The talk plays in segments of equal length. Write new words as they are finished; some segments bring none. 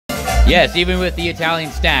Yes, even with the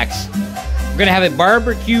Italian snacks. We're gonna have a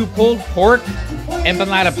barbecue pulled pork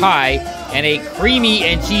empanada pie and a creamy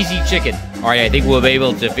and cheesy chicken. All right, I think we'll be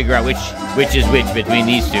able to figure out which is which between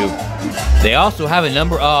these two. They also have a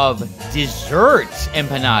number of dessert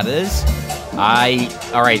empanadas.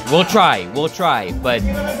 All right, we'll try, but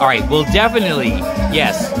all right, we'll definitely,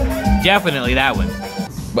 yes, definitely that one.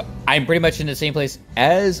 But I'm pretty much in the same place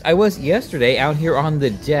as I was yesterday, out here on the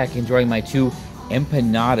deck, enjoying my 2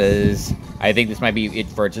 empanadas. I think this might be it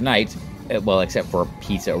for tonight, well, except for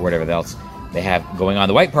pizza or whatever else they have going on.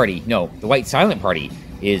 The white party, no, the white silent party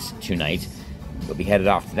is tonight. We'll be headed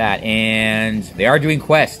off to that, and they are doing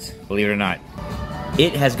quests, believe it or not.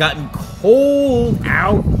 It has gotten cold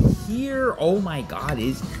out here. Oh my God,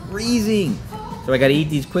 it's freezing. So I gotta eat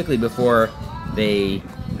these quickly before they,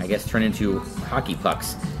 I guess, turn into hockey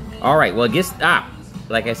pucks. All right, well, I guess,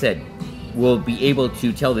 like I said, we'll be able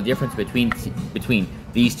to tell the difference between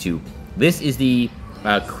these two. This is the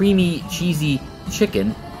creamy, cheesy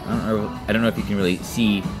chicken. I don't know if you can really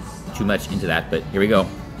see too much into that, but here we go.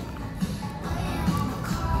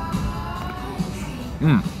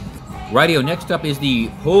 Rightio, next up is the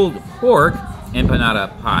pulled pork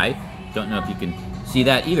empanada pie. Don't know if you can see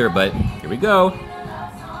that either, but here we go.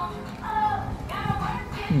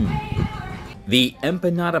 The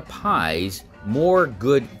empanada pies, more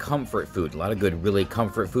good comfort food. A lot of good, really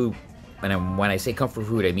comfort food. And when I say comfort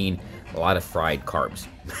food, I mean a lot of fried carbs.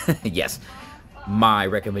 Yes. My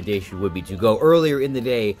recommendation would be to go earlier in the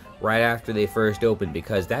day, right after they first open,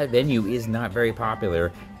 because that venue is not very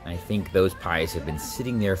popular. I think those pies have been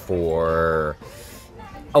sitting there for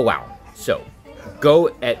a while. So, go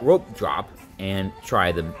at rope drop and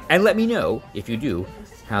try them. And let me know, if you do,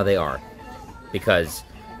 how they are. Because,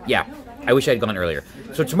 yeah, I wish I'd gone earlier.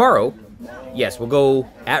 So tomorrow, yes, we'll go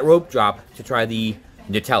at rope drop to try the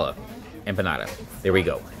Nutella empanada. There we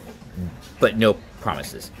go. But no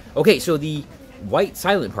promises. Okay, so the white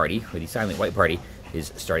silent party, or the silent white party,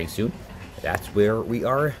 is starting soon. That's where we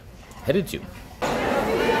are headed to.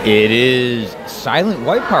 It is silent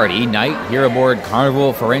white party night here aboard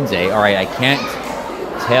Carnival Firenze. All right, I can't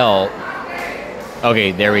tell.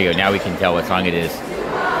 Okay, there we go. Now we can tell what song it is.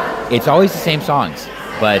 It's always the same songs,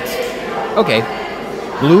 but okay.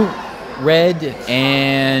 Blue, red,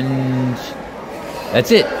 and that's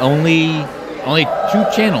it. Only 2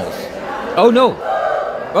 channels. Oh no!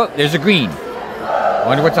 Oh, there's a green. I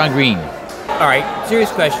wonder what's on green. All right, serious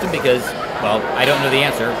question because, well, I don't know the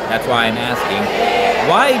answer. That's why I'm asking.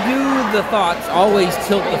 Why do the thoughts always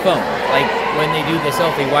tilt the phone? Like when they do the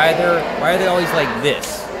selfie, why are they always like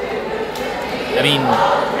this? I mean,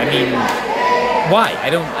 why? I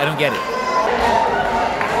don't get it.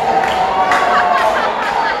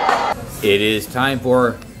 It is time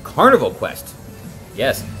for Carnival Quest.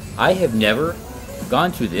 Yes, I have never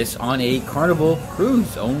gone to this on a Carnival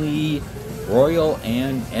cruise, only Royal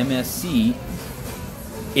and MSC.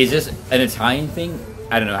 Is this an Italian thing?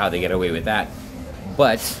 I don't know how they get away with that.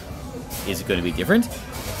 But is it going to be different?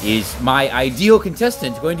 Is my ideal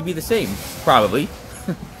contestant going to be the same? Probably.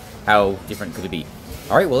 How different could it be?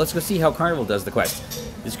 All right, well, let's go see how Carnival does the quest.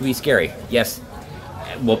 This could be scary. Yes.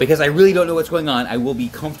 Well, because I really don't know what's going on, I will be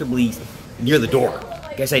comfortably near the door.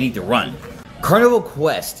 I guess I need to run. Carnival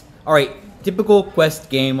Quest. All right, typical quest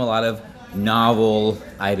game, a lot of novel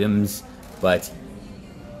items, but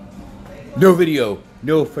no video,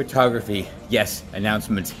 no photography. Yes,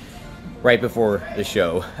 announcement right before the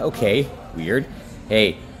show. Okay, weird.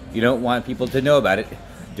 Hey, you don't want people to know about it,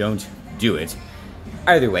 don't do it.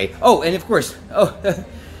 Either way. Oh, and of course,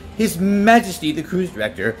 His Majesty, the cruise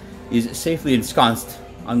director, is safely ensconced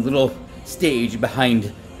on a little stage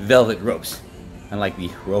behind velvet ropes. Unlike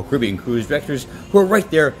the Royal Caribbean cruise directors, who are right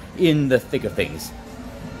there in the thick of things.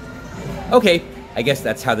 Okay, I guess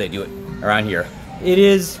that's how they do it around here. It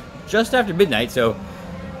is just after midnight, so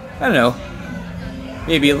I don't know.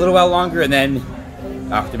 Maybe a little while longer and then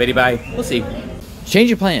off to Betty Bye. We'll see.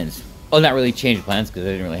 Change of plans. Well, not really change of plans because I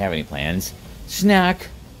didn't really have any plans. Snack,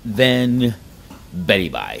 then Betty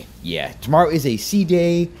Bye. Yeah, tomorrow is a sea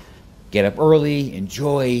day. Get up early,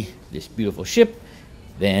 enjoy this beautiful ship.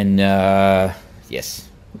 Then, yes.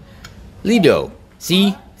 Lido.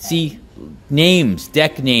 See, names,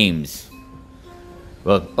 deck names.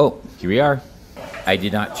 Well, oh, here we are. I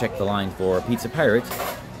did not check the line for Pizza Pirate.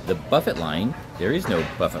 The Buffett line, there is no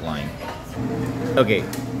Buffett line. Okay,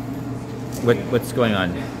 what's going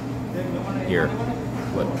on here?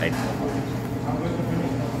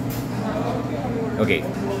 Okay,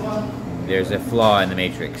 there's a flaw in the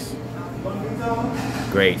matrix.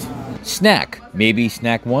 Great. Snack, maybe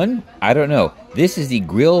snack 1? I don't know. This is the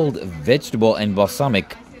grilled vegetable and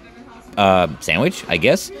balsamic sandwich, I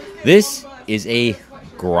guess. This is a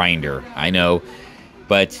grinder, I know,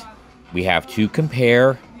 but we have to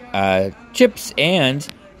compare chips and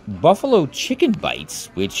buffalo chicken bites,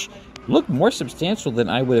 which look more substantial than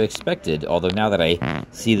I would have expected, although now that I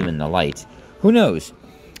see them in the light, who knows?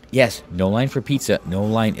 Yes, no line for pizza, no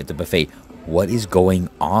line at the buffet. What is going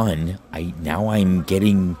on? I'm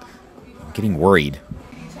getting worried.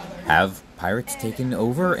 Have pirates taken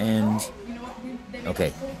over? And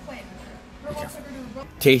okay, be careful.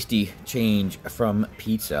 Tasty change from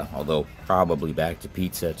pizza, although probably back to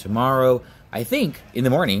pizza tomorrow. I think in the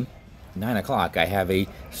morning, 9 o'clock, I have a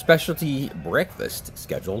specialty breakfast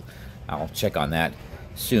scheduled. I'll check on that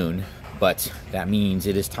soon, but that means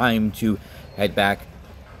it is time to head back,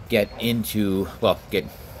 get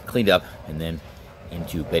cleaned up, and then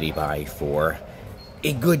into Betty Bye for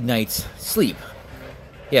a good night's sleep.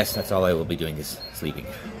 Yes, that's all I will be doing is sleeping.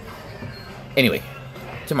 Anyway,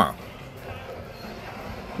 tomorrow.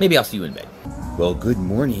 Maybe I'll see you in bed. Well, good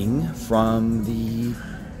morning from the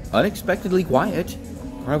unexpectedly quiet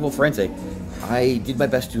Carnival Firenze. I did my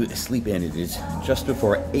best to sleep in. It is just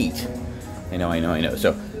before 8. I know.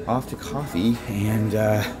 So, off to coffee and,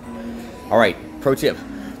 alright, pro tip.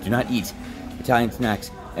 Do not eat Italian snacks,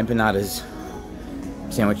 empanadas,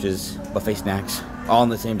 sandwiches, buffet snacks, all on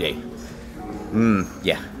the same day.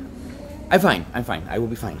 Yeah. I'm fine. I will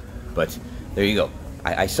be fine. But, there you go.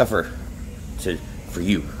 I suffer for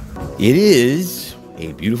you. It is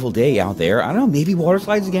a beautiful day out there. I don't know, maybe water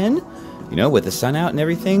slides again? You know, with the sun out and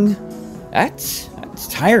everything. That's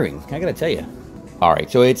tiring, I gotta tell you. Alright,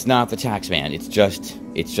 so it's not the tax man. It's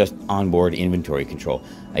just onboard inventory control.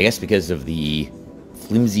 I guess because of the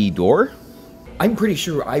flimsy door? I'm pretty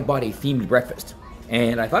sure I bought a themed breakfast.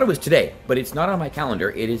 And I thought it was today, but it's not on my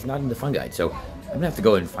calendar. It is not in the fun guide, so I'm gonna have to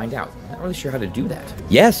go and find out. I'm not really sure how to do that.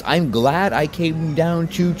 Yes, I'm glad I came down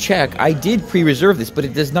to check. I did pre-reserve this, but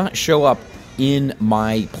it does not show up in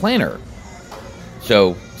my planner.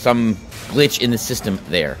 So, some glitch in the system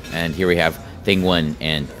there. And here we have thing 1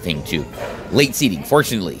 and thing 2. Late seating,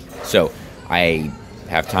 fortunately. So, I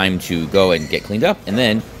have time to go and get cleaned up and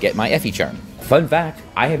then get my Effie charm. Fun fact,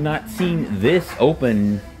 I have not seen this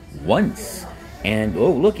open once. And,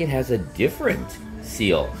 oh, look, it has a different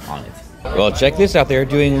seal on it. Well, check this out. They're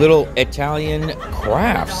doing little Italian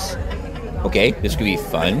crafts. Okay, this could be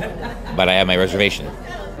fun, but I have my reservation.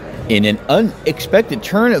 In an unexpected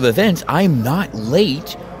turn of events, I'm not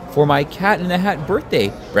late for my Cat in the Hat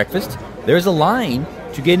birthday breakfast. There's a line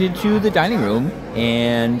to get into the dining room,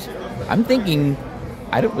 and I'm thinking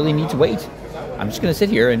I don't really need to wait. I'm just going to sit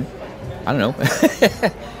here and, I don't know.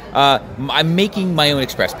 I'm making my own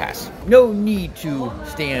express pass. No need to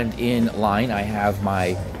stand in line. I have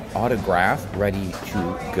my autograph ready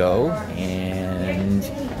to go, and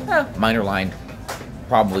minor line,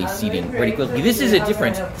 probably seating pretty quickly. This is a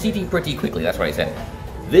different seating pretty quickly. That's what I said.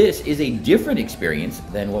 This is a different experience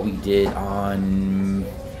than what we did on,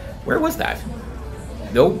 where was that?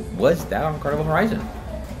 No, was that on Carnival Horizon?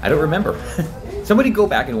 I don't remember. Somebody go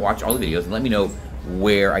back and watch all the videos and let me know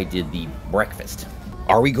where I did the breakfast.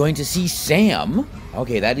 Are we going to see Sam?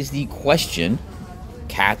 Okay, that is the question.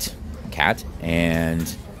 Cat,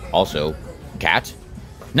 and also cat.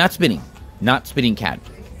 Not spinning cat.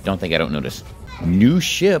 Don't think I don't notice. New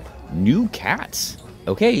ship, new cats.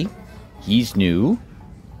 Okay, he's new.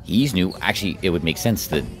 Actually, it would make sense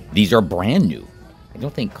that these are brand new. I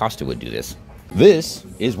don't think Costa would do this. This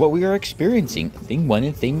is what we are experiencing. Thing 1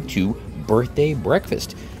 and thing 2, birthday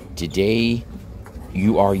breakfast. Today,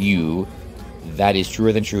 you are you. That is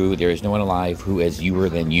truer than true. There is no one alive who is youer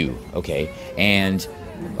than you. Okay, and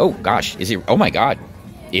oh gosh, is it? Oh my God,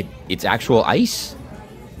 it's actual ice.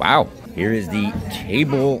 Wow. Here is the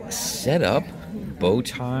table setup. Bow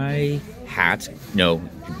tie, hat. No,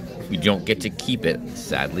 you don't get to keep it,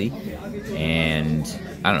 sadly. And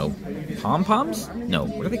I don't know, pom-poms? No,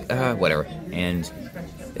 what are they? Whatever. And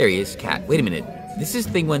there he is, cat. Wait a minute. This is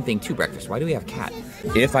thing 1, thing 2 breakfast. Why do we have cat?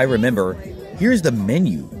 If I remember, here's the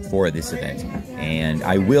menu for this event. And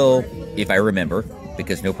I will, if I remember,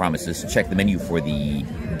 because no promises, check the menu for the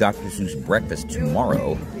Dr. Seuss breakfast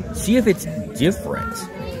tomorrow. See if it's different.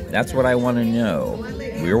 That's what I want to know.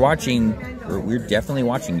 We're definitely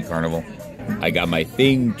watching Carnival. I got my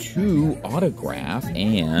thing 2 autograph,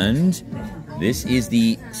 and this is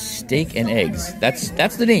the steak and eggs. That's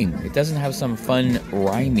the name. It doesn't have some fun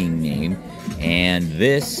rhyming name. And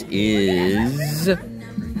this is,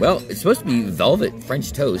 well, it's supposed to be velvet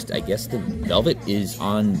French toast. I guess the velvet is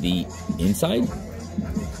on the inside.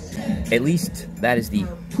 At least that is the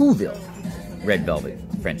Whoville red velvet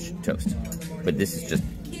French toast. But this is just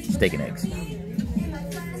steak and eggs.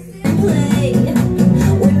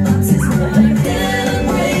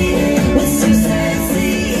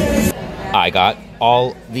 I got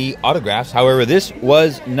all the autographs. However, this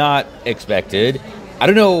was not expected. I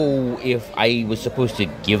don't know if I was supposed to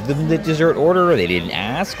give them the dessert order, or they didn't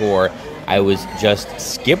ask, or I was just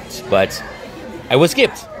skipped, but I was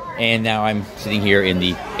skipped. And now I'm sitting here in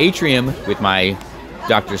the atrium with my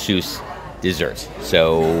Dr. Seuss dessert.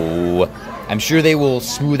 So I'm sure they will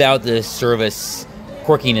smooth out the service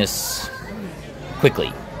quirkiness quickly.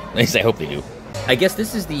 At least I hope they do. I guess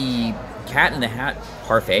this is the Cat in the Hat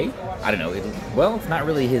parfait. I don't know. Well, it's not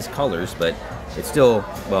really his colors, but it's still,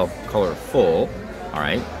 well, colorful. All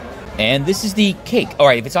right. And this is the cake. All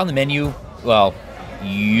right, if it's on the menu, well,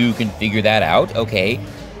 you can figure that out. Okay.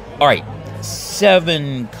 All right.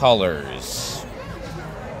 7 colors.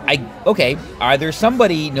 Okay. Either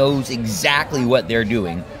somebody knows exactly what they're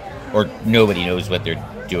doing, or nobody knows what they're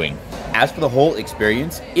doing. As for the whole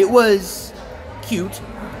experience, it was cute,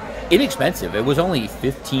 inexpensive. It was only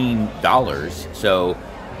 $15, so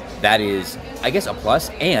that is, I guess, a plus.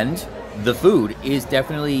 And the food is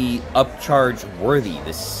definitely upcharge worthy.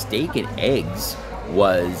 The steak and eggs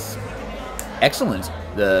was excellent.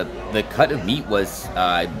 The cut of meat was,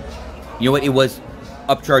 you know what, it was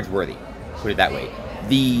upcharge worthy. Put it that way.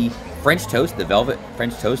 The French toast, the velvet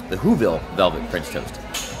French toast, the Whoville velvet French toast,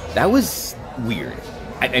 that was weird.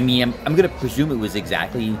 I mean, I'm going to presume it was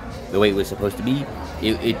exactly the way it was supposed to be.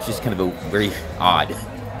 It's just kind of a very odd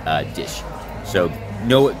dish. So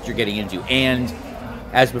know what you're getting into. And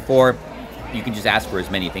as before, you can just ask for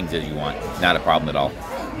as many things as you want. Not a problem at all.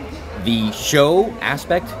 The show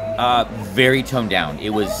aspect, very toned down.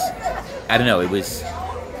 It was, I don't know,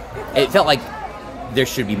 it felt like there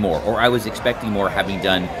should be more. Or I was expecting more, having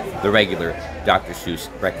done the regular Dr. Seuss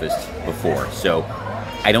breakfast before. So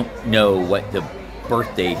I don't know what the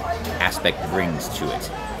birthday aspect brings to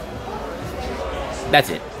it. That's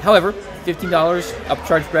it. However, $15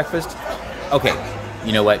 upcharge breakfast. Okay,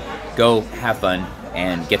 you know what? Go have fun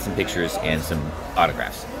and get some pictures and some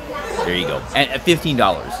autographs. There you go. And at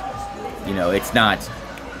 $15, you know, it's not,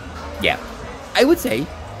 yeah, I would say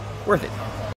worth it.